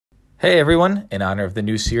Hey everyone, in honor of the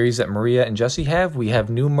new series that Maria and Jesse have, we have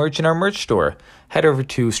new merch in our merch store. Head over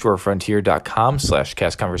to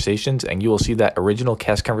storefrontier.com/castconversations and you will see that original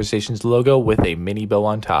Cast Conversations logo with a mini bow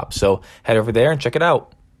on top. So head over there and check it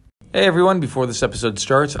out. Hey everyone, before this episode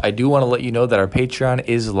starts, I do want to let you know that our Patreon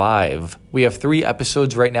is live. We have 3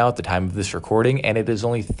 episodes right now at the time of this recording, and it is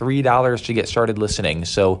only $3 to get started listening.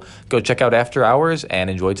 So go check out After Hours and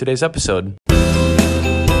enjoy today's episode.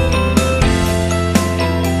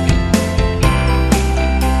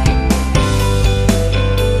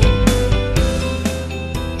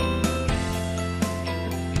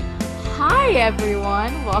 Hi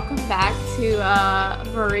everyone, welcome back to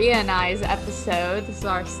Maria and I's episode. This is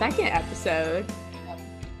our second episode.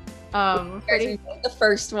 The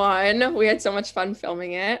first one. We had so much fun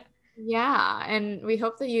filming it. Yeah, and we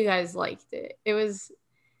hope that you guys liked it. It's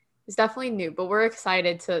definitely new, but we're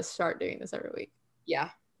excited to start doing this every week. Yeah.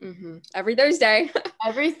 Every Thursday.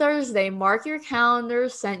 Every Thursday, mark your calendar,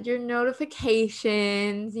 send your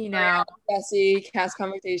notifications, Jesse, Cast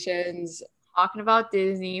Conversations. Talking about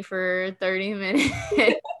Disney for 30 minutes.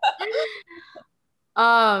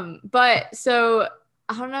 But so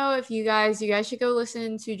I don't know if you guys should go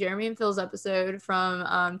listen to Jeremy and Phil's episode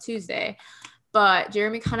from Tuesday. But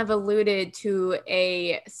Jeremy kind of alluded to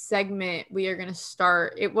a segment we are going to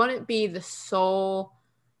start. It wouldn't be the sole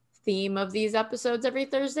theme of these episodes every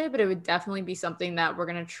Thursday, but it would definitely be something that we're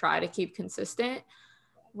going to try to keep consistent.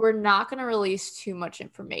 We're not going to release too much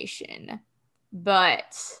information,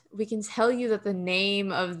 but we can tell you that the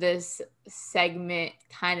name of this segment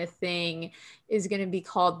kind of thing is going to be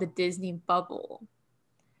called the Disney Bubble.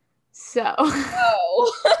 So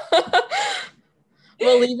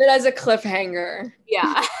we'll leave it as a cliffhanger.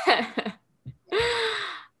 Yeah.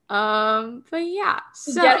 But yeah,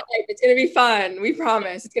 so it's gonna be fun. We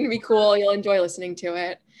promise. It's gonna be cool. You'll enjoy listening to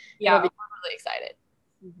it. Yeah, I'm really excited.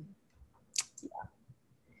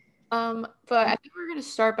 But I think we're gonna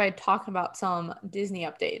start by talking about some Disney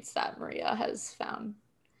updates that Maria has found.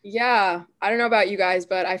 Yeah, I don't know about you guys,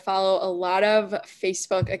 but I follow a lot of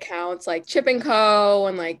Facebook accounts like Chip and Co.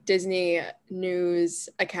 and like Disney news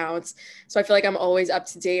accounts. So I feel like I'm always up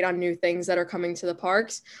to date on new things that are coming to the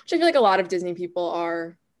parks, which I feel like a lot of Disney people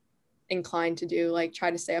are inclined to do, like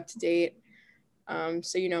try to stay up to date.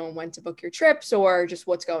 So you know when to book your trips or just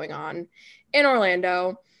what's going on in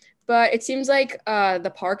Orlando. But it seems like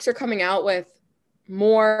the parks are coming out with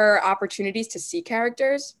more opportunities to see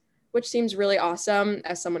characters, which seems really awesome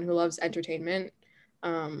as someone who loves entertainment.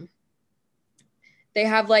 They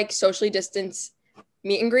have like socially distanced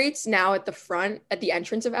meet and greets now at the front, at the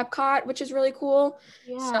entrance of Epcot, which is really cool.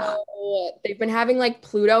 Yeah. So they've been having like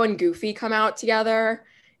Pluto and Goofy come out together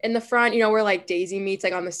in the front, where like Daisy meets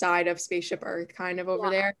like on the side of Spaceship Earth kind of over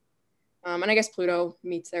there. And I guess Pluto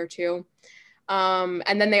meets there too.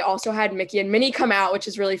 And then they also had Mickey and Minnie come out, which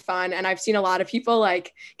is really fun. And I've seen a lot of people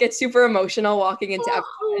like get super emotional walking into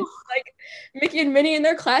Epcot. Like Mickey and Minnie in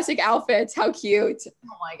their classic outfits. How cute.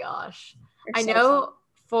 Oh my gosh. They're I so know fun.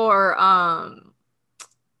 for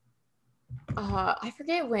I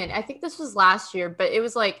forget when. I think this was last year, but it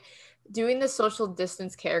was like doing the social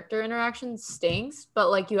distance character interaction stinks, but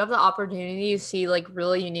like you have the opportunity to see like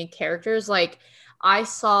really unique characters. Like I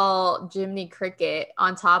saw Jiminy Cricket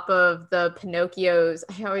on top of the Pinocchio's,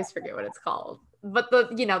 I always forget what it's called, but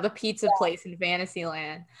the pizza place in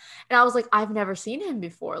Fantasyland. And I was like, I've never seen him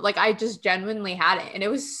before. Like I just genuinely hadn't. And it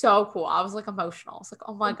was so cool. I was like emotional. I was like,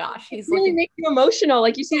 oh my gosh, he's really looking makes you emotional.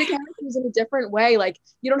 Like you see the characters in a different way. Like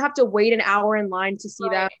you don't have to wait an hour in line to see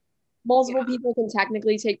them. Multiple people can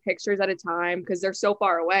technically take pictures at a time because they're so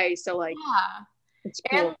far away. So like, it's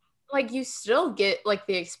cool. And like you still get like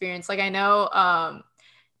the experience. Like I know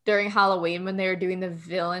during Halloween when they were doing the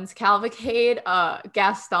villains cavalcade,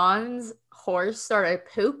 Gaston's horse started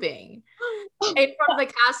pooping in front of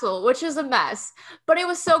the castle, which is a mess. But it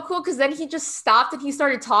was so cool because then he just stopped and he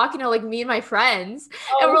started talking to like me and my friends,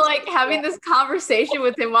 and we're like having this conversation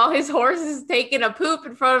with him while his horse is taking a poop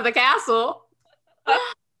in front of the castle.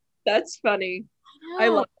 That's funny. I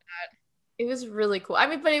love that. It was really cool. I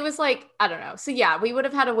mean, but it was like, I don't know. So yeah, we would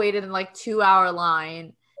have had to wait in like 2-hour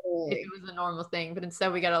line if it was a normal thing, but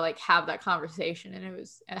instead we got to like have that conversation and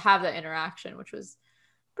have that interaction, which was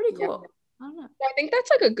pretty cool. I don't know. I think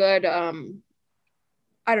that's like a good, a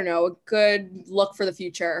good look for the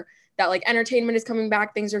future that like entertainment is coming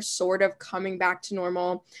back. Things are sort of coming back to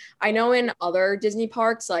normal. I know in other Disney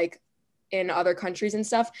parks, like in other countries and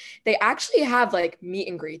stuff, they actually have like meet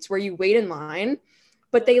and greets where you wait in line,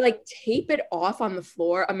 but they like tape it off on the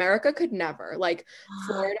floor. America could never. Like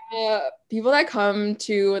Florida, people that come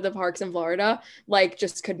to the parks in Florida, like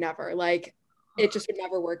just could never. Like it just would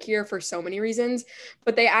never work here for so many reasons.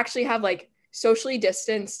 But they actually have like socially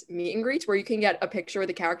distanced meet and greets where you can get a picture with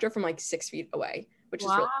the character from like 6 feet away, which is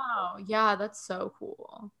really Wow. Yeah, that's so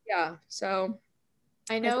cool. yeah. So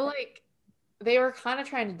I know like they were kind of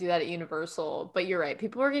trying to do that at Universal, but you're right.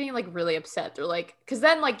 People were getting like really upset. They're like, because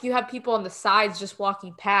then like you have people on the sides just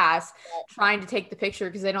walking past trying to take the picture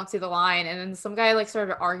because they don't see the line. And then some guy like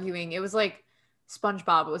started arguing. It was like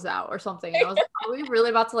SpongeBob was out or something. And I was like, are we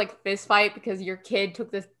really about to like fist fight because your kid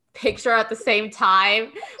took this picture at the same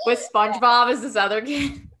time with SpongeBob as this other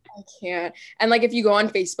kid? I can't. And like if you go on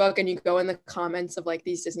Facebook and you go in the comments of like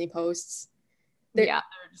these Disney posts, Yeah,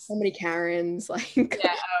 there's so many Karens like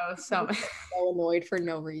yeah, oh, so so annoyed for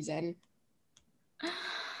no reason.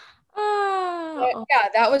 oh. But yeah,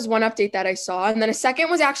 that was one update that I saw. And then a second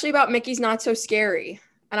was actually about Mickey's Not So Scary.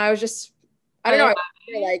 And I was just, I don't know, I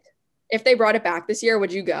feel like if they brought it back this year,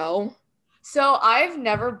 would you go? So I've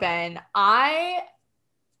never been. I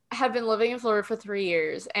have been living in Florida for 3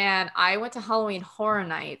 years, and I went to Halloween Horror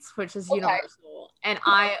Nights, which is Universal, and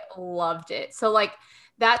I loved it. So like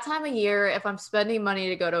that time of year, if I'm spending money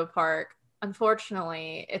to go to a park,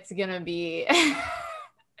 unfortunately, it's gonna be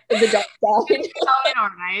The dark side. Halloween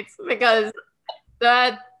Horror Nights because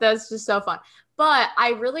that's just so fun. But I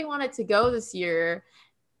really wanted to go this year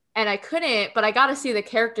and I couldn't, but I got to see the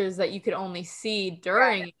characters that you could only see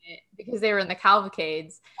during it because they were in the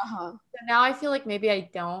cavalcades. Uh-huh. So now I feel like maybe I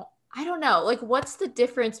don't know. Like, what's the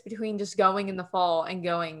difference between just going in the fall and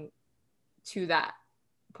going to that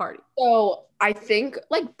party? So I think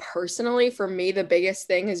like personally for me, the biggest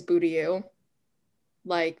thing is Boo-to-You.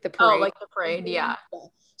 Like the parade. Oh, like the parade, yeah.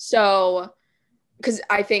 So, because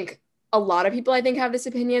I think a lot of people, I think, have this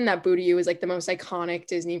opinion that Boo-to-You is like the most iconic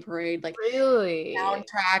Disney parade. Like, Really?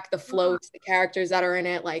 soundtrack, the floats, the characters that are in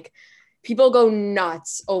it. Like, people go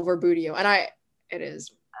nuts over Boo-to-You, and it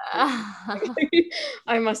is.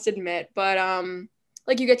 I must admit, but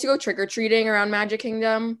like you get to go trick or treating around Magic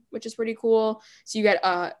Kingdom, which is pretty cool. So you get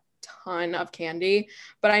a ton of candy.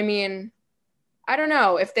 But I mean, I don't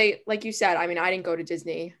know if they, like you said, I mean, I didn't go to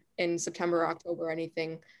Disney in September or October or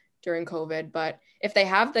anything during COVID, but if they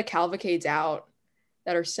have the cavalcades out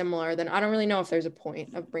that are similar, then I don't really know if there's a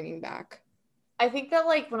point of bringing back. I think that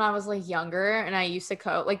like when I was like younger and I used to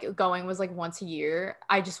go, like going was like once a year,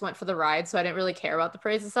 I just went for the ride, so I didn't really care about the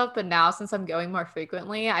parades and stuff. But now since I'm going more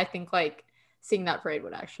frequently, I think like seeing that parade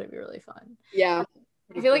would actually be really fun. Yeah.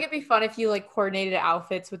 I feel like it'd be fun if you like coordinated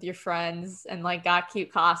outfits with your friends and like got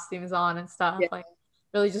cute costumes on and stuff. Yeah. Like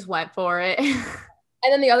really just went for it.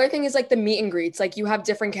 And then the other thing is like the meet and greets. Like you have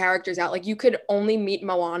different characters out. Like you could only meet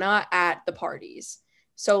Moana at the parties.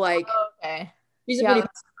 So like Okay. she's Yeah, she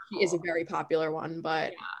that's is a cool. very popular one,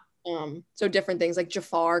 but so different things like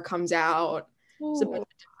Jafar comes out. It's a bunch Ooh. of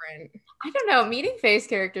different. I don't know. Meeting face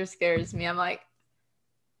characters scares me. I'm like,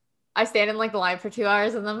 I stand in like the line for 2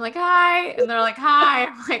 hours and I'm like, hi. And they're like, hi.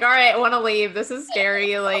 I'm like, all right, I want to leave. This is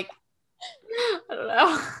scary. Like, I don't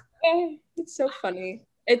know. It's so funny.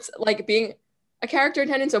 It's like being a character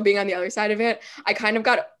attendant, so being on the other side of it, I kind of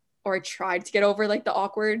got, or I tried to get over like the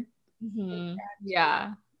awkward Mhm.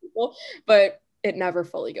 Yeah. people, but it never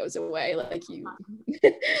fully goes away. Like you,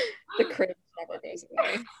 the cringe never goes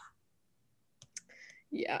away.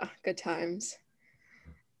 Yeah, good times.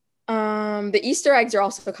 The Easter eggs are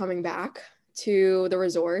also coming back to the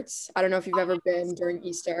resorts. I don't know if you've ever been during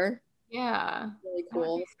Easter. Yeah. Really That would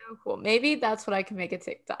cool. be so cool. Maybe that's what I can make a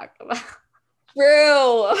TikTok about.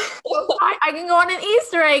 True. I can go on an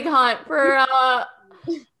Easter egg hunt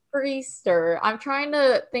for Easter. I'm trying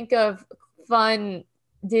to think of fun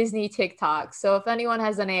Disney TikToks. So if anyone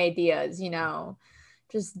has any ideas,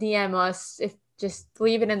 just DM us. If just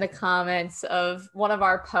leave it in the comments of one of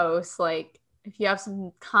our posts, like if you have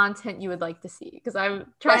some content you would like to see. Because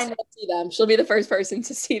I'm trying to see them. She'll be the first person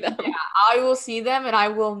to see them. Yeah, I will see them and I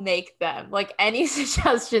will make them. Like any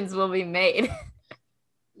suggestions will be made.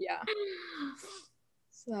 Yeah.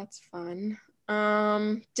 So that's fun.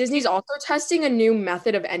 Disney's also testing a new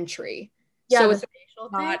method of entry. Yeah, so the it's facial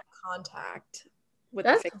not thing. contact with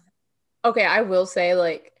That's the face. okay. I will say,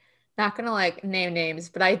 like, not gonna like name names,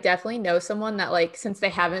 but I definitely know someone that like since they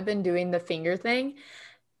haven't been doing the finger thing,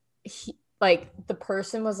 like the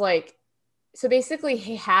person was like, so basically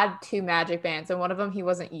he had two magic bands and one of them he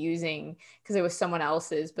wasn't using because it was someone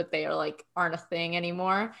else's, but they are like aren't a thing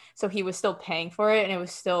anymore. So he was still paying for it and it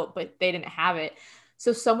was still, but they didn't have it.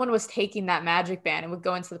 So someone was taking that magic band and would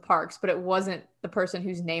go into the parks, but it wasn't the person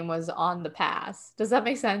whose name was on the pass. Does that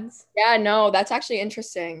make sense? Yeah, no, that's actually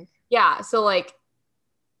interesting. Yeah. So like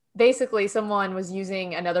basically someone was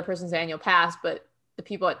using another person's annual pass, but the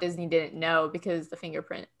people at Disney didn't know because the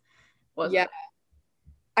fingerprint wasn't. Yeah.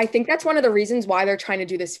 I think that's one of the reasons why they're trying to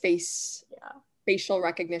do this Yeah. facial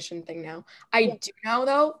recognition thing now. I do know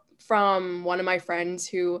though from one of my friends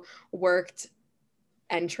who worked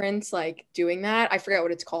entrance, like doing that. I forget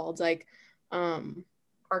what it's called, like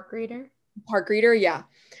Park reader. park reader, yeah.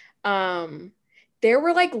 There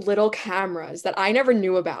were like little cameras that I never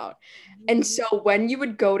knew about. And so when you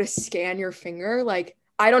would go to scan your finger, like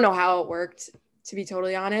I don't know how it worked, to be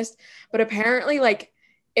totally honest, but apparently like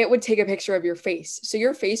it would take a picture of your face. So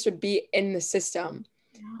your face would be in the system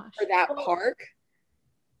Gosh. for that park.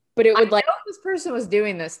 But it would I like know this person was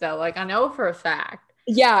doing this though. Like I know for a fact.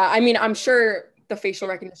 yeah, I mean, I'm sure the facial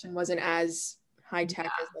recognition wasn't as high tech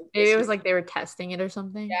as like Maybe this. it was like they were testing it or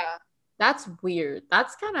something. Yeah. That's weird.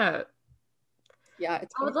 That's kind of. Yeah,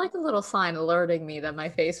 it's I would like a little sign alerting me that my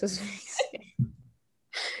face was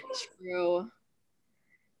true.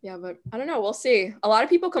 Yeah, but I don't know. We'll see. A lot of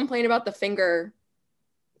people complain about the finger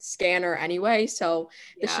scanner anyway, so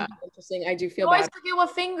this should be interesting. I do feel I always bad. forget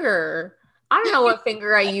what finger. I don't know what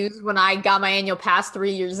finger I used when I got my annual pass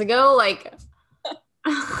 3 years ago. Like,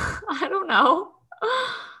 I don't know.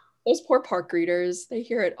 Those poor park readers, they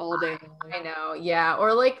hear it all day long. I know, yeah.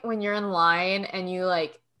 Or like when you're in line and you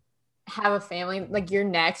like have a family, like you're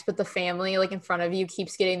next, but the family like in front of you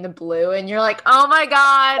keeps getting the blue, and you're like, oh my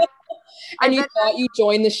god. And you thought you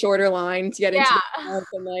joined the shorter line to get into the Yeah. park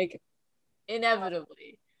and like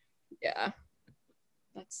Inevitably. yeah,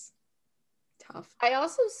 that's tough. I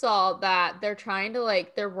also saw that they're trying to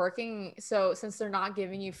like they're working, so since they're not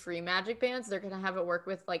giving you free magic bands, they're gonna have it work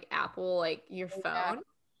with like Apple, like your phone,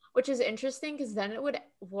 which is interesting because then it would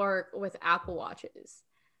work with Apple Watches.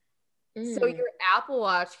 So your Apple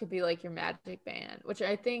Watch could be like your magic band, which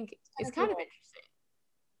I think is kind of interesting.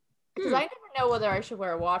 Because I never know whether I should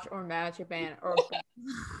wear a watch or a magic band or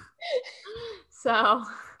so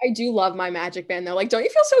I do love my magic band though. Like, don't you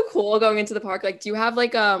feel so cool going into the park? Like, do you have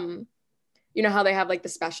like you know how they have like the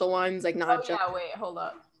special ones, like not just yeah, wait, hold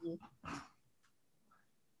up.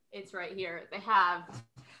 It's right here. They have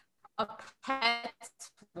a pet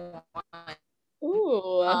one.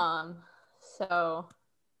 Ooh. So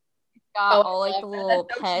it's got all like the little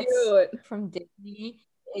so pets cute. from Disney.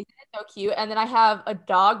 Isn't it so cute? And then I have a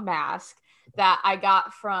dog mask that I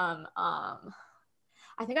got from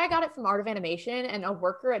I think I got it from Art of Animation, and a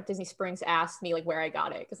worker at Disney Springs asked me like where I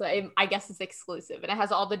got it because I guess it's exclusive and it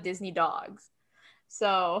has all the Disney dogs.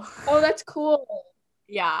 So Oh, that's cool.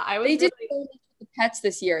 yeah, I was They did really, so much with the pets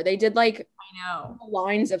this year. They did like I know.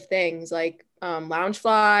 lines of things like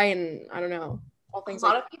Loungefly and I don't know, all A things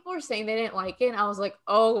lot like of people were saying they didn't like it, and I was like,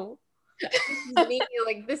 oh, this is me.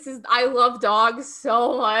 Like this is I love dogs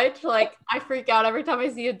so much. Like I freak out every time I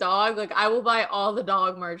see a dog. Like I will buy all the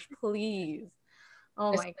dog merch, please.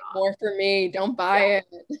 Oh this my is god. more for me. Don't buy it.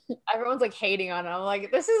 Everyone's like hating on it. I'm like,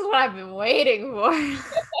 this is what I've been waiting for.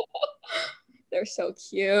 They're so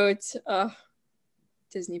cute.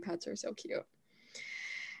 Disney pets are so cute.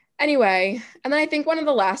 Anyway, and then I think one of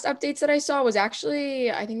the last updates that I saw was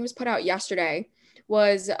actually, I think it was put out yesterday,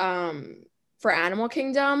 was for Animal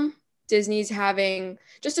Kingdom. Disney's having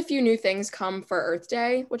just a few new things come for Earth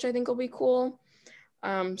Day, which I think will be cool.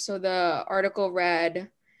 So the article read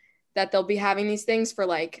that they'll be having these things for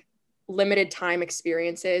like limited time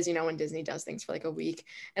experiences, you know, when Disney does things for like a week.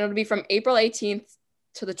 And it'll be from April 18th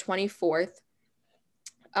to the 24th.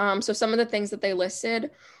 So some of the things that they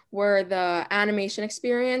listed were the animation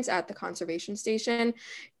experience at the conservation station.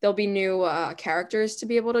 There'll be new characters to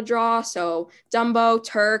be able to draw. So Dumbo,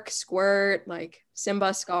 Turk, Squirt, like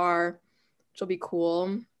Simba, Scar, which will be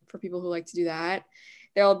cool for people who like to do that.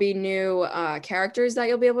 There'll be new characters that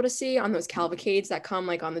you'll be able to see on those cavalcades that come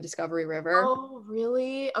like on the Discovery River. Oh,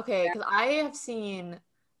 really? Okay, because I have seen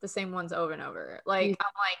the same ones over and over. Like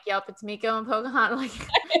I'm like, yep, it's Miko and Pocahontas. Like,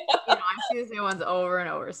 I see the same ones over and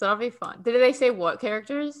over. So that'll be fun. Did they say what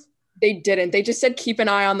characters? They didn't. They just said keep an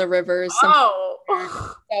eye on the rivers. Oh,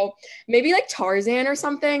 So maybe like Tarzan or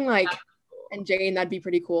something like, and Jane, that'd be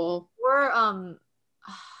pretty cool. or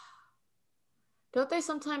don't they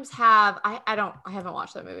sometimes have? I haven't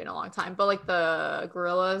watched that movie in a long time, but like the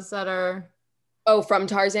gorillas that are. Oh, from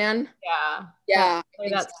Tarzan? Yeah. Play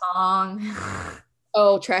think that so. song.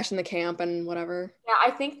 Oh, Trash in the Camp and whatever. Yeah,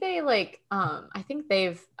 I think they like I think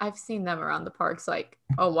I've seen them around the parks like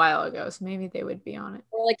a while ago, so maybe they would be on it.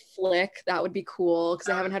 Or like Flick, that would be cool because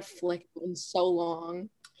I haven't had Flick in so long.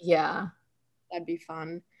 Yeah. That'd be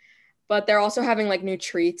fun. But they're also having like new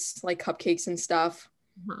treats, like cupcakes and stuff,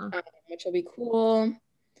 which will be cool.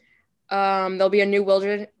 There'll be a new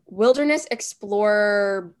Wilderness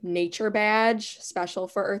Explorer Nature Badge special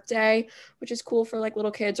for Earth Day, which is cool for like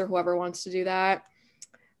little kids or whoever wants to do that.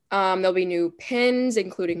 There'll be new pins,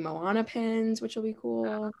 including Moana pins, which will be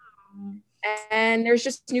cool. And there's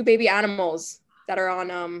just new baby animals that are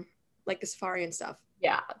on like the safari and stuff.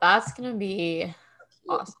 Yeah, that's gonna be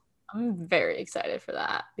awesome. I'm very excited for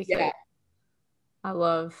that because I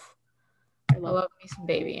love me some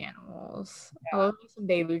baby animals. I love me some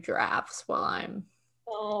baby giraffes while I'm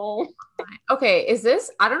okay.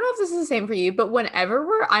 I don't know if this is the same for you, but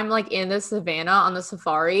whenever I'm like in the savannah on the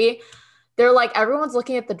safari, they're like everyone's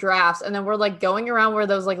looking at the giraffes, and then we're like going around where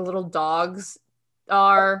those like little dogs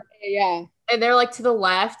are. Yeah. And they're like to the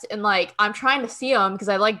left, and like I'm trying to see them because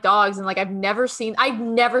I like dogs, and like I've never seen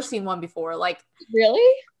one before. Like,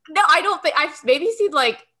 really? No, I don't think I've maybe seen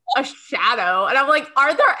like a shadow, and I'm like,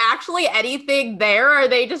 are there actually anything there? Or are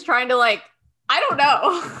they just trying to like, I don't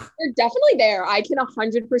know. They're definitely there. I can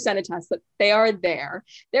 100% attest that they are there.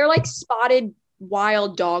 They're like spotted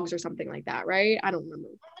wild dogs or something like that, right? I don't remember.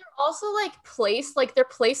 They're also they're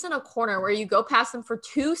placed in a corner where you go past them for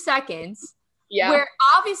 2 seconds. Yeah. Where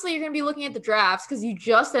obviously you're going to be looking at the giraffes because you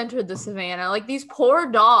just entered the savannah. Like these poor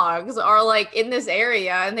dogs are like in this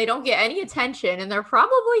area and they don't get any attention and they're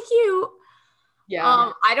probably cute.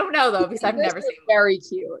 Yeah. I don't know though because I've never seen them. Very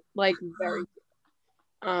cute. Like very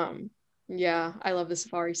cute. Yeah, I love the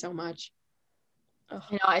safari so much. Ugh.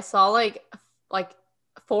 You know, I saw like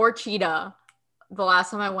 4 cheetah the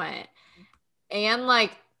last time I went and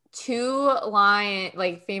like 2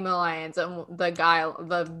 female lions and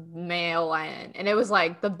the male lion, and it was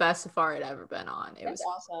like the best safari I'd ever been on. It was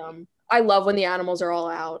awesome. I love when the animals are all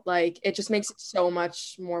out. Like it just makes it so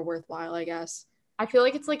much more worthwhile, I guess. I feel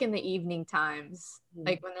like it's like in the evening times,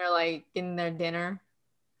 like when they're like getting their dinner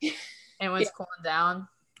and when it's cooling down.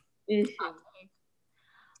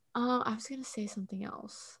 I was gonna say something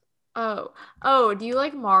else. Do you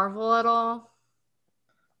like Marvel at all?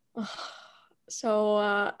 So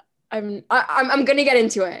I'm gonna get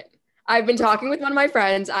into it. I've been talking with one of my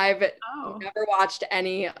friends. I've never watched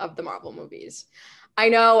any of the Marvel movies. I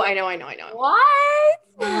know. What?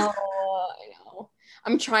 I know.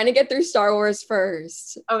 I'm trying to get through Star Wars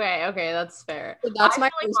first. Okay, that's fair. So that's I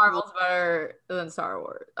feel like Marvel's better than Star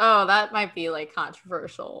Wars. Oh, that might be like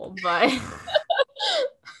controversial, but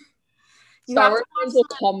Star Wars will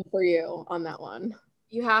come for you on that one.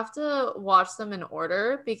 You have to watch them in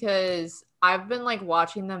order because I've been like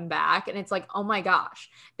watching them back and it's like, oh my gosh,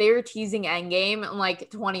 they were teasing Endgame in like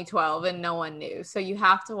 2012 and no one knew. So you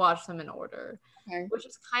have to watch them in order, which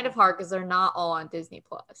is kind of hard because they're not all on Disney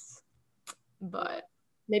Plus. But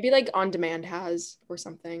maybe like On Demand has or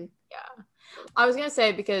something. Yeah. I was going to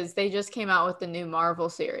say because they just came out with the new Marvel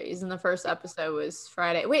series and the first episode was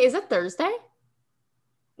Friday. Wait, is it Thursday?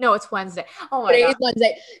 No, it's Wednesday. Oh my God. Today's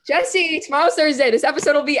Wednesday. Jesse, tomorrow's Thursday. This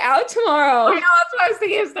episode will be out tomorrow. I know, that's what I was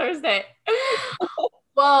thinking. It's Thursday.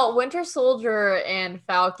 Well, Winter Soldier and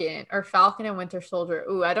Falcon, or Falcon and Winter Soldier.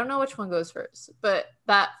 Ooh, I don't know which one goes first, but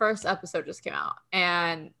that first episode just came out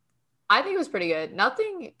and I think it was pretty good.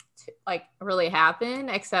 Nothing really happened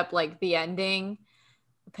except like the ending.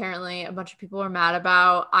 Apparently a bunch of people are mad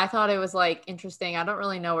about. I thought it was like interesting. I don't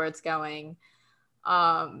really know where it's going.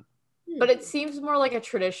 But it seems more like a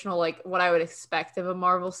traditional, like what I would expect of a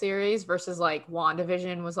Marvel series versus like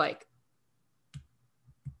WandaVision was like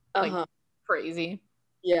crazy.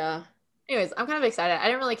 Yeah. Anyways, I'm kind of excited. I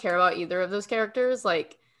didn't really care about either of those characters.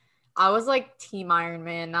 Like I was like Team Iron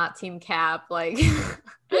Man, not Team Cap. Like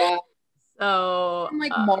yeah. So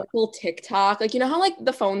like Marvel TikTok, like you know how like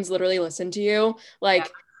the phones literally listen to you, like.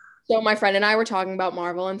 Yeah. So my friend and I were talking about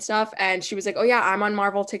Marvel and stuff, and she was like, oh yeah, I'm on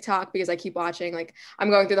Marvel TikTok because I keep watching, like I'm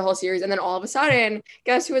going through the whole series. And then all of a sudden,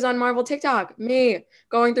 guess who was on Marvel TikTok? Me,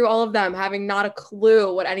 going through all of them, having not a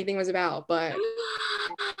clue what anything was about, but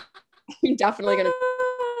I'm definitely gonna.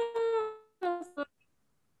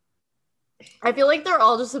 I feel like they're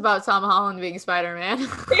all just about Tom Holland being Spider-Man.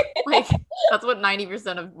 Like that's what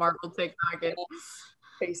 90% of Marvel TikTok is.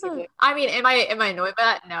 Basically. I mean, am I annoyed by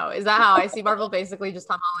that? No. Is that how I see Marvel? Basically just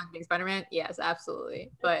Tom Holland being Spider-Man? Yes,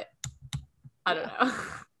 absolutely. But I don't know.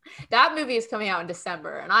 That movie is coming out in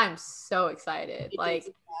December and I'm so excited.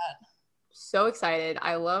 So excited.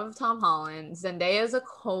 I love Tom Holland. Zendaya is a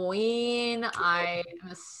queen. I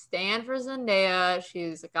am a stan for Zendaya.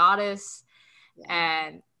 She's a goddess. Yeah.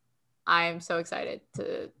 And I'm so excited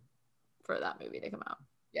for that movie to come out.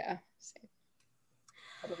 Yeah. Same.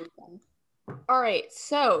 That'll be fun. All right,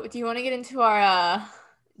 so do you want to get into our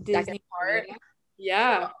Disney second part?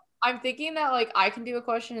 Yeah. So I'm thinking that like I can do a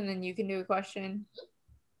question and then you can do a question.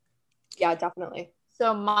 Yeah, definitely.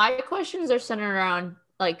 So my questions are centered around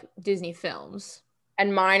like Disney films.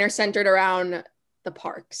 And mine are centered around the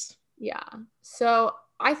parks. Yeah. So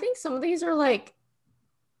I think some of these are like,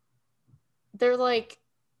 they're like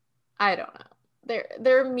I don't know.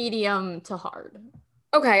 They're medium to hard.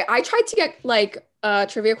 Okay, I tried to get like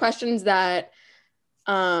trivia questions that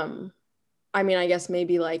I mean, I guess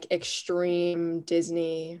maybe like extreme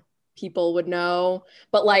Disney people would know,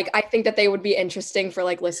 but like I think that they would be interesting for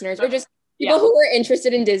like listeners or just people who are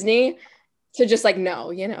interested in Disney to just like know,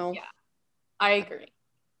 you know. Yeah. I agree.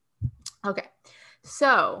 Okay.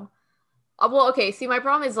 So, well, okay, see my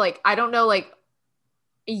problem is like I don't know like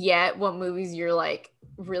yet what movies you're like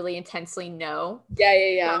really intensely know.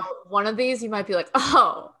 Yeah. So one of these you might be like,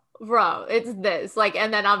 "Oh, bro, it's this." Like,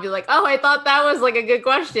 and then I'll be like, "Oh, I thought that was like a good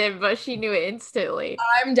question, but she knew it instantly."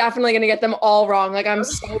 I'm definitely gonna get them all wrong. Like I'm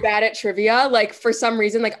so bad at trivia. Like for some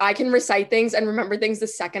reason, like I can recite things and remember things the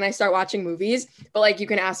second I start watching movies. But like you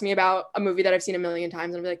can ask me about a movie that I've seen a million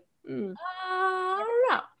times and I'll be like, I don't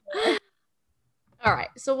know. All right,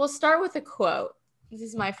 so we'll start with a quote. This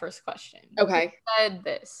is my first question. Okay. It said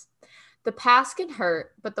this: "The past can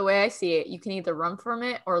hurt, but the way I see it, you can either run from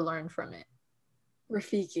it or learn from it."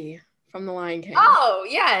 Rafiki from The Lion King. Oh,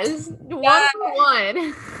 yes. One for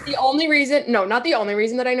one. The only reason, no, not the only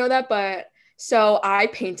reason that I know that, but so I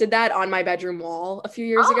painted that on my bedroom wall a few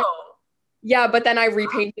years ago. Yeah, but then I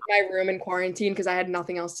repainted my room in quarantine because I had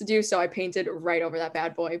nothing else to do. So I painted right over that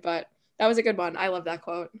bad boy. But that was a good one. I love that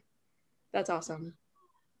quote. That's awesome.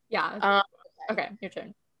 Yeah. Okay, your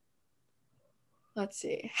turn. Let's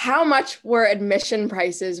see. How much were admission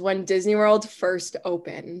prices when Disney World first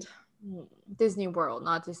opened? Disney World,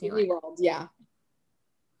 not Disneyland. Disney World, yeah.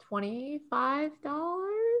 $25?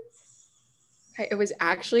 Okay, it was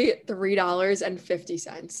actually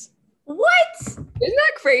 $3.50. What? Isn't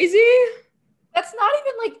that crazy? That's not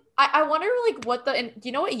even like, I wonder like what do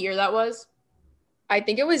you know what year that was? I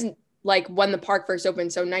think it was like when the park first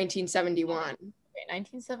opened, so 1971. Okay,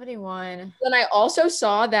 1971. Then I also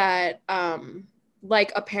saw that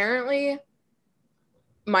like apparently,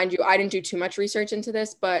 mind you, I didn't do too much research into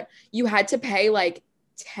this, but you had to pay like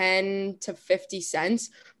 10 to 50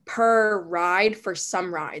 cents per ride for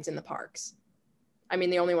some rides in the parks. I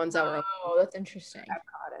mean, the only ones that were. Oh, that's interesting.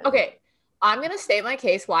 Okay, I'm going to state my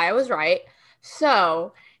case why I was right.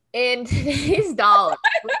 So, in today's dollar,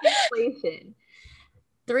 with inflation,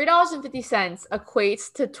 $3.50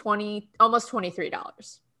 equates to almost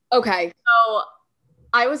 $23. Okay. So,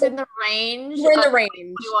 I was in the range. We're in the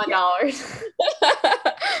range. $21. Yeah.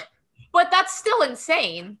 But that's still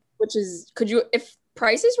insane. Which is, if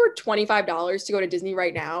prices were $25 to go to Disney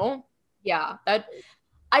right now? Yeah.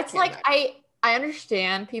 It's like, I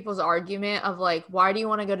understand people's argument of like, why do you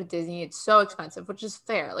want to go to Disney? It's so expensive, which is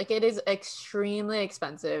fair. Like it is extremely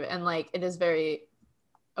expensive and like it is very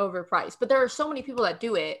overpriced. But there are so many people that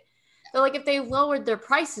do it. That like if they lowered their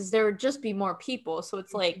prices, there would just be more people. So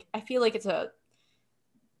it's like I feel like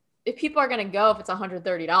if people are gonna go if it's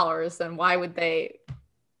 $130, then why would they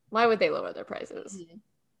lower their prices? Mm-hmm.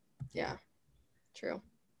 Yeah, true.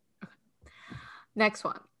 Next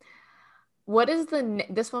one. What is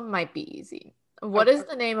this one might be easy. What is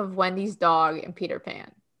the name of Wendy's dog in Peter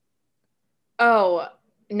Pan? Oh,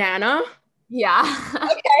 Nana? Yeah.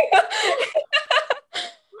 Okay.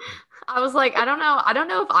 I was like, I don't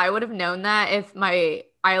know if I would have known that if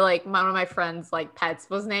one of my friends like pets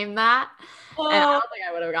was named that. And I don't think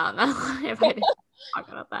I would have gotten that if I didn't talk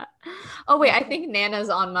about that. Oh wait, I think Nana's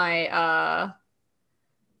on my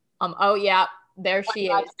oh yeah, there she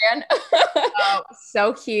is. Oh,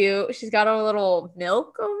 so cute. She's got a little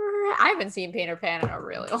milk over her head. I haven't seen Peter Pan in a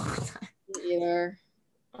really long time. Me either.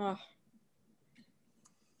 Oh.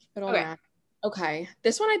 Okay. Okay.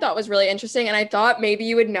 This one I thought was really interesting, and I thought maybe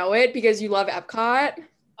you would know it because you love Epcot.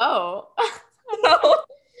 Oh.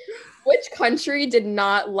 Which country did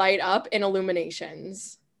not light up in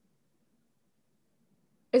illuminations?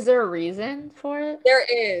 Is there a reason for it? There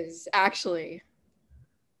is, actually.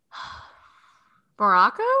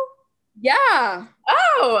 Morocco? Yeah.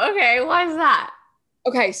 Oh, okay. Why is that?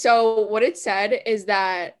 Okay, so what it said is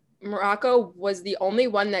that Morocco was the only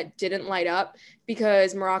one that didn't light up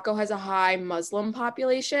because Morocco has a high Muslim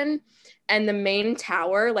population, and the main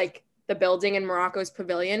tower, like the building in Morocco's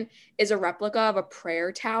pavilion, is a replica of a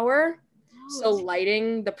prayer tower. Oh, so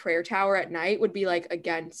lighting the prayer tower at night would be like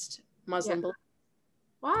against Muslim belief.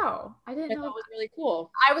 Wow, I didn't know. That was really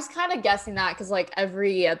cool. I was kind of guessing that because like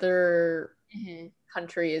every other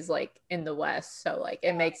country is like in the West, so like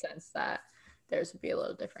it makes sense that theirs would be a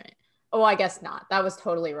little different. Oh, I guess not. That was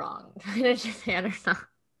totally wrong. China, Japan, or not?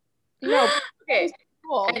 No. Okay.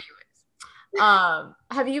 Cool. Anyways,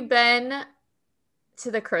 have you been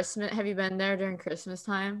to the Christmas? Have you been there during Christmas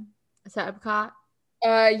time? Is that Epcot?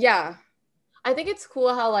 Yeah. I think it's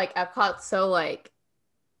cool how like Epcot's so like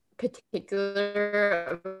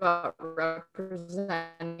particular about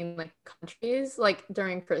representing like countries like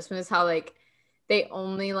during Christmas, how like they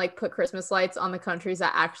only like put Christmas lights on the countries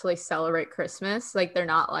that actually celebrate Christmas. Like they're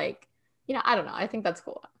not like, I don't know. I think that's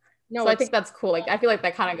cool. No, So I think that's cool. Like I feel like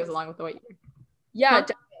that kind of goes along with what you. yeah, Huh?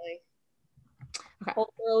 definitely. Okay.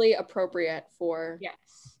 Culturally appropriate for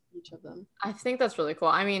Yes. each of them. I think that's really cool.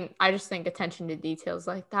 I mean, I just think attention to details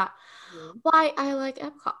like that. Mhm. Why I like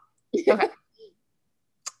Epcot. Okay.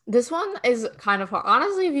 This one is kind of hard.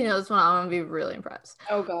 Honestly, if you know this one, I'm gonna be really impressed.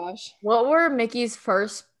 Oh gosh. What were Mickey's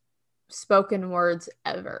first spoken words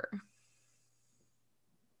ever?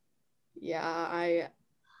 Yeah, I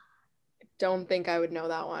don't think I would know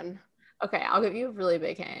that one. Okay, I'll give you a really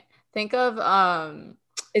big hint. Think of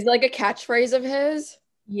Is it like a catchphrase of his?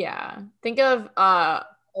 think of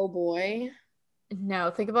Oh boy. no,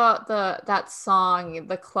 think about that song,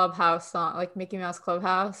 the Clubhouse song, like Mickey Mouse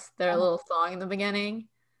Clubhouse, their little song in the beginning.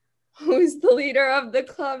 Who's the leader of the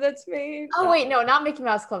club that's made? Oh wait, no, not Mickey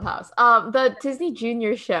Mouse Clubhouse. The Disney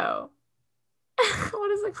Junior show. What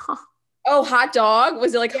is it called? Oh, hot dog?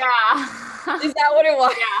 Was it like Yeah. Is that what it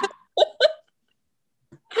was? Yeah.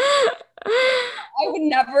 I would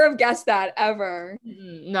never have guessed that ever.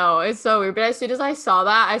 No, it's so weird. But as soon as I saw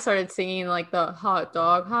that, I started singing like the hot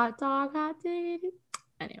dog, hot dog, hot dog.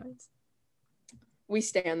 Anyways, We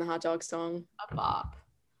stand the hot dog song. a bop.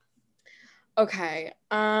 Okay.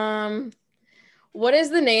 What is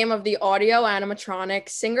the name of the audio animatronic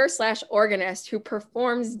singer/organist who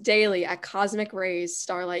performs daily at Cosmic Rays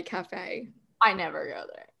Starlight Cafe? I never go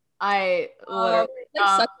there. I literally,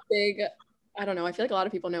 Like such a big, I don't know. I feel like a lot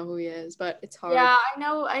of people know who he is, but it's hard. yeah, I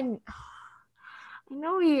know. I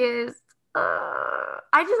know he is. Very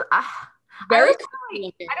I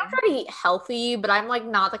don't try to eat healthy, but I'm like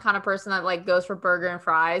not the kind of person that like goes for burger and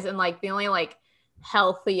fries, and like the only like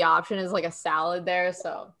healthy option is like a salad there.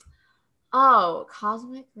 So, oh,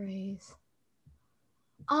 Cosmic Rays.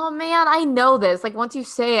 Oh man, I know this. Like once you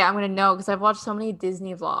say it, I'm gonna know because I've watched so many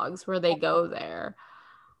Disney vlogs where they go there.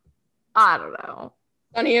 I don't know.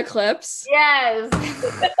 Sunny Eclipse. Yes.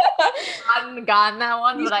 I hadn't gotten that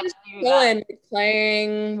one, He's but I just knew that. chilling,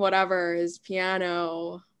 playing whatever, his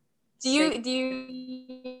piano. Do you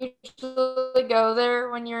usually go there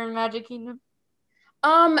when you're in Magic Kingdom?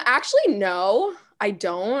 Actually, no, I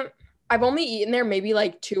don't. I've only eaten there maybe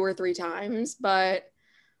like 2 or 3 times, but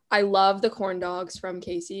I love the corn dogs from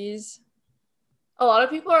Casey's. A lot of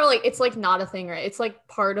people are like, it's like not a thing, right? It's like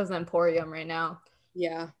part of the Emporium right now,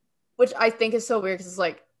 Yeah. which I think is so weird because it's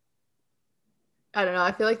like, I don't know.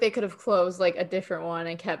 I feel like they could have closed like a different one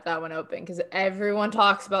and kept that one open because everyone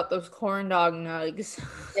talks about those corn dog nugs.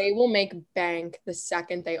 They will make bank the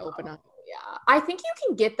second they open up. Yeah. I think you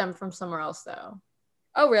can get them from somewhere else though.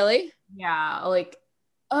 Oh, really? Yeah. Like,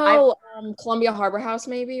 Oh, Columbia Harbor House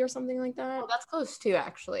maybe or something like that. oh, that's close too,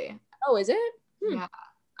 actually. Oh, is it? Yeah.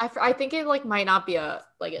 I think it like might not be a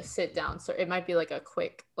sit down, so it might be like a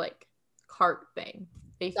quick like cart thing.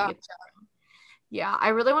 Gotcha. Yeah, I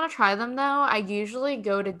really want to try them though. I usually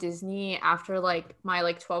go to Disney after like my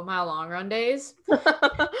like 12-mile long run days. Those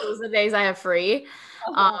are the days I have free.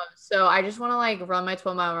 So I just want to like run my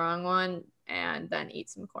 12-mile run one and then eat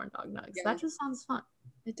some corn dog nugs. Yeah. That just sounds fun.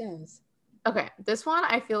 It does. Okay, this one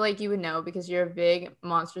I feel like you would know because you're a big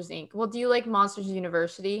Monsters Inc. Well, do you like Monsters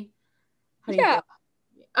University? How do you feel?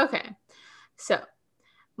 Okay, so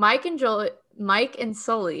Mike and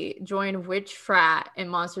Sully join which frat in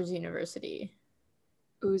Monsters University?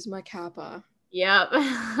 Uzma Kappa. Yep.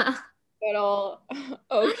 Good old,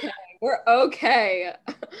 okay. We're okay.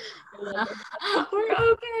 We're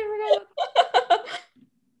okay. We're good.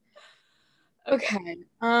 Okay.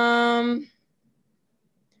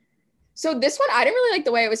 So this one, I didn't really like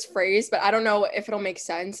the way it was phrased, but I don't know if it'll make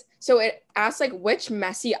sense. So it asks like, which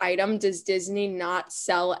messy item does Disney not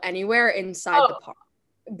sell anywhere inside the park?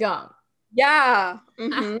 Gum. Yeah.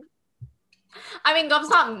 Mm-hmm. I mean, gum's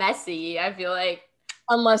not messy, I feel like.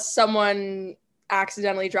 Unless someone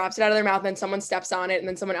accidentally drops it out of their mouth and someone steps on it and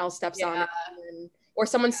then someone else steps on it. Or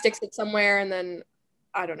someone sticks it somewhere and then,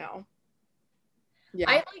 I don't know.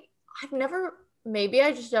 Yeah. I've never, maybe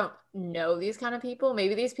I just don't know these kind of people.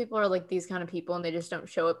 Maybe these people are like these kind of people and they just don't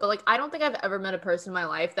show it. But like, I don't think I've ever met a person in my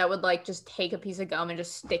life that would like just take a piece of gum and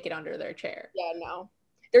just stick it under their chair. Yeah, no.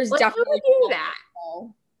 There's like, definitely who would do that.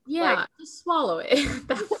 Yeah, like, just swallow it.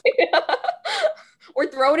 Or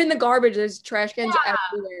throw it in the garbage. There's trash cans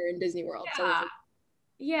everywhere in Disney World. Yeah. So it's like,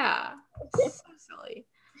 yeah. So silly.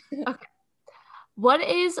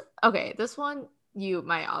 Okay. This one you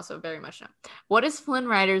might also very much know. What is Flynn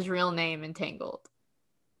Rider's real name in Tangled?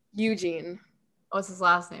 Eugene. What's his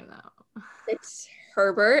last name though? It's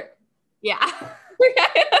Herbert. Yeah.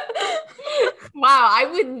 Wow, I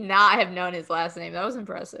would not have known his last name. That was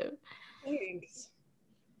impressive. Thanks.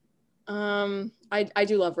 I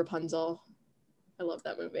do love Rapunzel. I love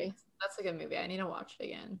that movie. That's a good movie. I need to watch it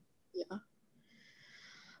again. Yeah.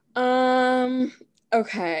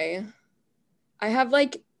 Okay. I have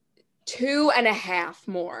like 2.5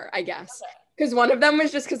 more, I guess. Because one of them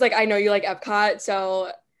was just because like I know you like Epcot,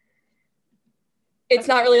 so it's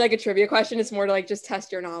not really like a trivia question. It's more to like just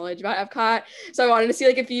test your knowledge about Epcot. So I wanted to see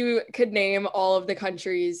like if you could name all of the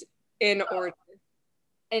countries in order.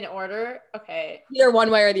 In order? Okay. Either one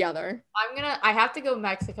way or the other. I have to go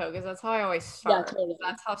Mexico because that's how I always start. Yeah, totally.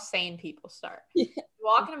 That's how sane people start. Yeah.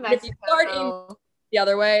 Walking to If you Mexico. start in the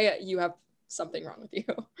other way, you have something wrong with you.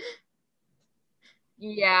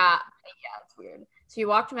 Yeah, it's weird. So you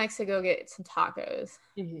walk to Mexico, get some tacos.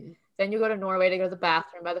 Mm-hmm. Then you go to Norway to go to the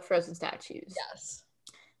bathroom by the frozen statues. Yes.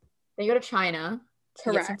 Then you go to China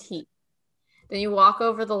to get some Correct. tea. Then you walk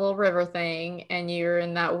over the little river thing, and you're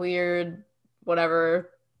in that weird whatever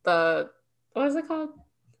what is it called?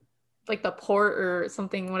 Like the port or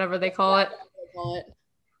something, whatever they call it.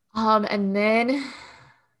 And then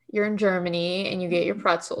you're in Germany and you get your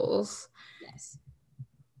pretzels. Yes.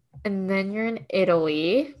 And then you're in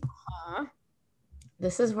Italy. Uh-huh.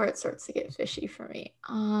 This is where it starts to get fishy for me.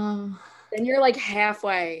 Then you're like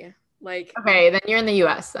halfway. Like okay, then you're in the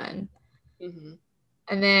US then. Mm-hmm.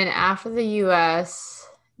 And then after the US,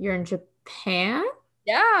 you're in Japan.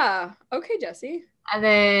 Yeah. Okay, Jesse. And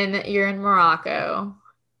then you're in Morocco.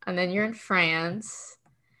 And then you're in France.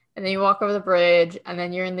 And then you walk over the bridge. And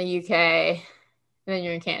then you're in the UK. And then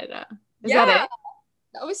you're in Canada. Is that it?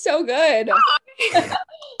 That was so good.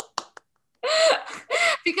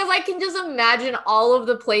 Because I can just imagine all of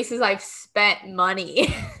the places I've spent money.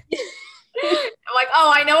 I'm like,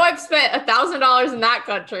 oh, I know I've spent $1,000 in that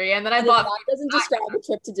country, and then I bought. If that doesn't describe a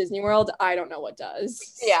trip to Disney World, I don't know what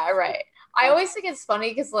does. Yeah, right. I always think it's funny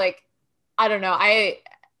because, like, I don't know, I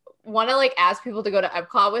want to like ask people to go to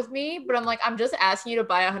Epcot with me, but I'm like, I'm just asking you to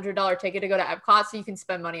buy $100 ticket to go to Epcot so you can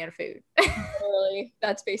spend money on food. Really,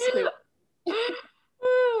 that's basically.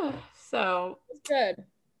 So That's good.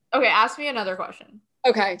 Okay, ask me another question.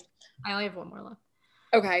 Okay. I only have one more left.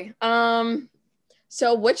 Okay.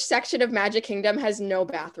 So which section of Magic Kingdom has no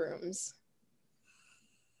bathrooms?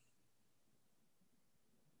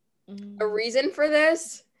 A reason for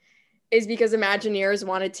this is because Imagineers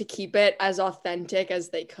wanted to keep it as authentic as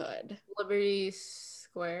they could. Liberty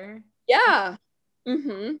Square? Yeah.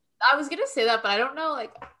 Mm-hmm. I was gonna say that, but I don't know,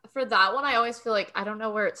 like, for that one, I always feel like I don't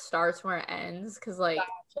know where it starts, where it ends, because, like,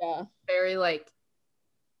 Gotcha. very, like,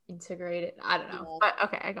 integrated. I don't know. Yeah. But,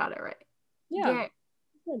 okay, I got it right. Yeah.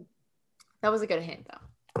 Good. That was a good hint,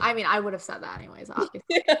 though. I mean, I would have said that anyways,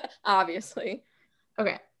 obviously. Obviously.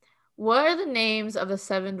 Okay. What are the names of the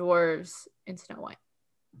 7 dwarves in Snow White?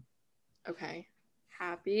 Okay.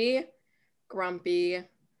 Happy, Grumpy,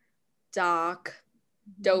 Doc,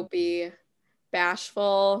 Dopey,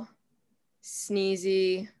 Bashful,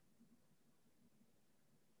 Sneezy.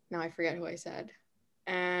 Now I forget who I said.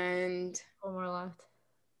 And One more left.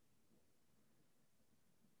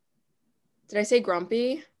 did I say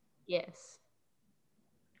Grumpy? Yes.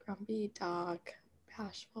 Grumpy, Doc,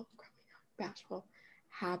 Bashful, Grumpy, Doc, Bashful,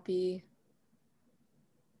 Happy,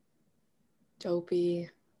 Dopey.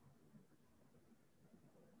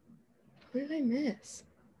 What did I miss?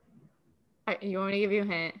 You want me to give you a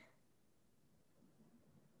hint?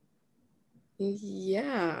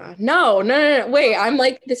 Yeah. No. Wait, I'm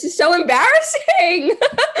like, this is so embarrassing.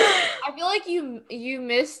 I feel like you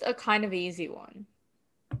missed a kind of easy one.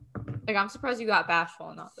 Like, I'm surprised you got Bashful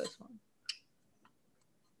and not this one.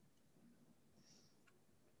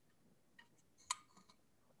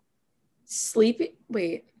 Sleepy.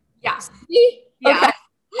 Wait. Yeah. Sleepy? Yeah.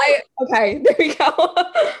 Okay. There we go.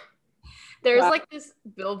 There's Wow. like this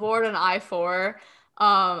billboard on I-4.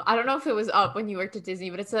 I don't know if it was up when you worked at Disney,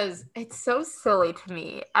 but it says, it's so silly to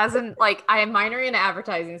me. As in, like, I am minoring in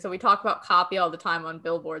advertising, so we talk about copy all the time on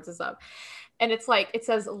billboards and stuff. And it's like, it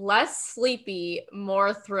says less sleepy,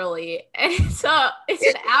 more thrilly. And it's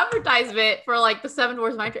an advertisement for like the 7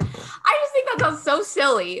 Dwarfs Mine Train. I just think that sounds so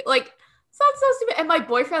silly. Like, sounds so stupid. And my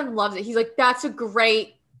boyfriend loves it. He's like, that's a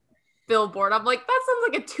great billboard. I'm like, that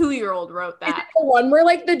sounds like a 2-year-old wrote Is it that. the one where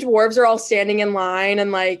like the dwarves are all standing in line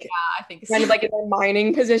and like I think kind of like in a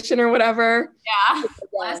mining position or whatever? yeah.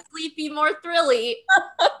 Less sleepy, more thrilly.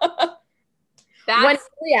 When in That's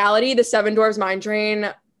reality, the 7 Dwarfs Mine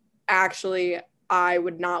Train, actually, I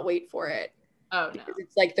would not wait for it. oh no. Because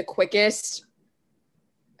it's like the quickest.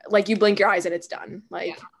 Like you blink your eyes and it's done.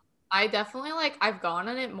 Like Yeah. I definitely like I've gone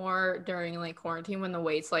on it more during like quarantine when the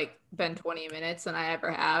wait's like been 20 minutes than I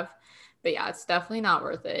ever have But yeah, it's definitely not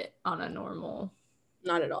worth it on a normal,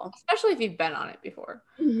 Not at all. especially if you've been on it before.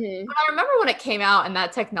 Mhm. But I remember when it came out and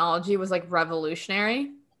that technology was like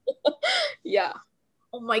revolutionary. Yeah.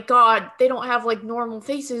 Oh my God, they don't have like normal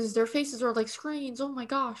faces. Their faces are like screens. Oh my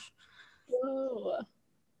gosh. Whoa.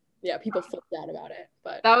 Yeah, people flipped out about it.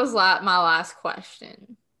 But That was my last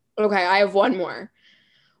question. okay, I have one more.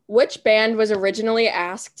 Which band was originally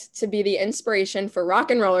asked to be the inspiration for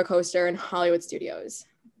Rock and Roller Coaster in Hollywood Studios?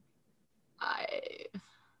 I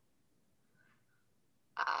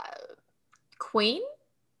uh, Queen?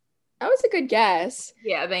 That was a good guess.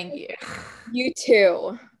 Yeah, thank you.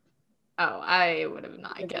 U2. Oh, I would have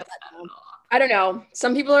not guessed that at all. I don't know.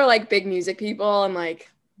 Some people are like big music people and like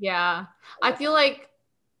Yeah, I feel like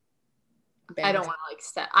I bands. don't want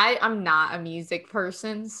to like I'm not a music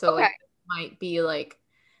person, so like Okay. it might be like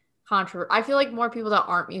controversial. I feel like more people that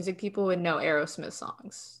aren't music people would know Aerosmith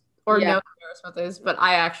songs or Yeah. know who Aerosmith is, but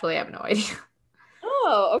I actually have no idea.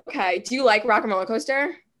 Oh, okay. Do you like Rock and Roller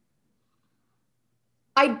Coaster?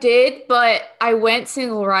 I did, but I went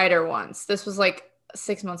single rider once. This was like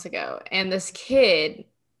 6 months ago, and this kid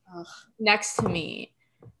Ugh. next to me,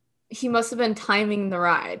 he must have been timing the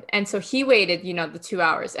ride, and so he waited, the 2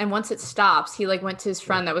 hours. And once it stops, he like went to his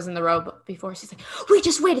friend that was in the row before. He's like, "We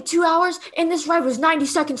just waited 2 hours, and this ride was 90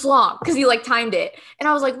 seconds long," because he like timed it. And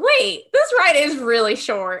I was like, "Wait, this ride is really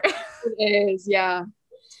short." It is, yeah.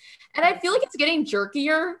 And I feel like it's getting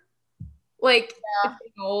jerkier. Like it's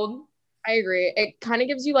getting old. I agree. It kind of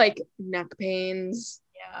gives you like neck pains.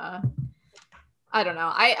 Yeah. I don't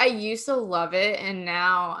know. I used to love it, and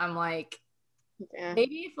now I'm like, Yeah.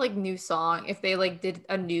 maybe if like new song, if they like did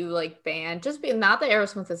a new like band, just be not that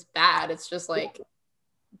Aerosmith is bad. It's just like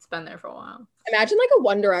it's been there for a while. Imagine like a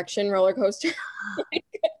One Direction roller coaster.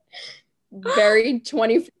 Very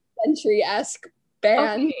 21st century-esque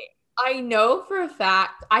band. Okay, I know for a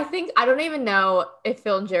fact, I don't even know if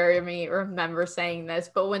Phil and Jeremy remember saying this,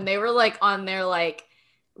 but when they were like on their like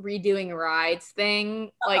redoing rides thing,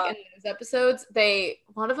 like in those episodes,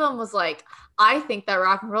 one of them was like, "I think that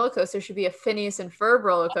Rock and Roller Coaster should be a Phineas and Ferb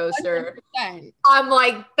roller coaster." 100%. I'm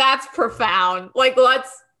like, that's profound. Like, let's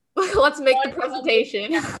make the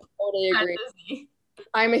presentation. Totally at agree. Disney.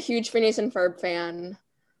 I'm a huge Phineas and Ferb fan.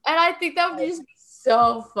 And I think that would just be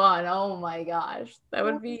so fun. Oh my gosh. That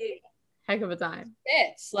would be a heck of a time.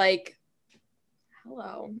 It's like,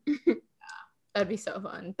 hello. That'd be so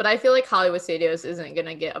fun. But I feel like Hollywood Studios isn't going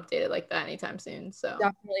to get updated like that anytime soon. So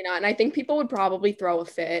Definitely not. And I think people would probably throw a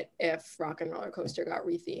fit if Rock and Roller Coaster got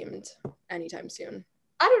rethemed anytime soon.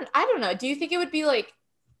 I don't know. Do you think it would be like,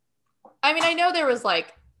 I mean, I know there was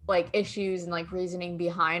like issues and like reasoning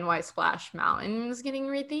behind why Splash Mountain was getting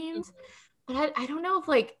rethemed. But I don't know if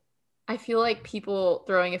like, I feel like people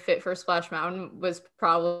throwing a fit for Splash Mountain was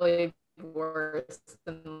probably worse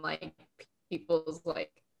than like people's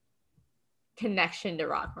like connection to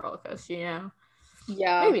Rock and Roller Coaster,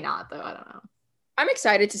 Yeah. Maybe not though. I don't know. I'm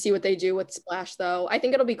excited to see what they do with Splash though. I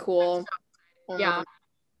think it'll be cool. Yeah. I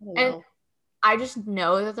don't And know. I just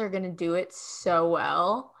know that they're gonna do it so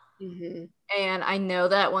well. Mhm. And I know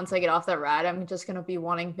that once I get off that ride, I'm just gonna be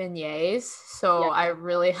wanting beignets. So Yeah. I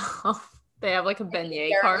really hope they have like a beignet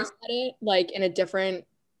Jeremy cart. said it like in a different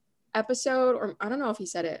episode, or I don't know if he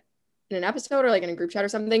said it in an episode or like in a group chat or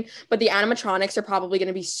something, but the animatronics are probably going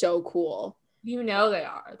to be so cool. You know they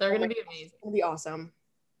are. They're gonna be amazing. It's going to be awesome.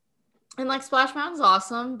 And like Splash Mountain's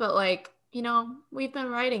awesome, but like, we've been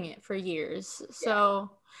writing it for years.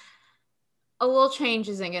 So a little change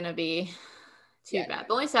isn't gonna be too bad.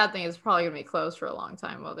 The only sad thing is it's probably gonna be closed for a long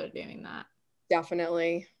time while they're doing that.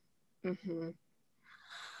 Definitely. Mm-hmm.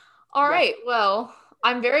 All right. Well,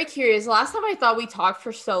 I'm very curious. Last time I thought we talked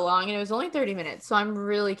for so long and it was only 30 minutes. So I'm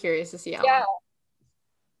really curious to see how long.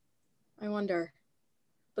 I wonder.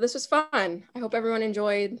 But this was fun. I hope everyone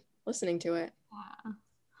enjoyed listening to it. Yeah.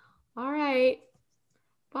 All right.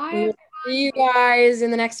 Bye. See you guys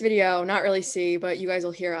in the next video. Not really see, but you guys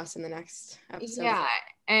will hear us in the next episode. Yeah.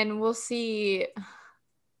 And we'll see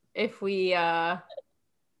if we'll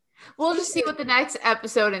just see what the next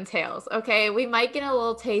episode entails. Okay. We might get a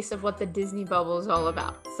little taste of what the Disney bubble is all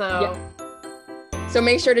about. So So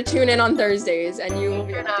make sure to tune in on Thursdays and you will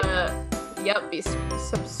be be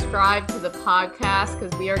subscribed to the podcast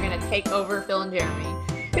because we are going to take over Phil and Jeremy.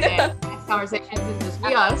 And next conversations is just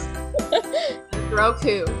be us.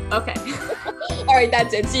 Roku. Okay. All right,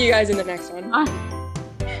 that's it. See you guys in the next one. Bye.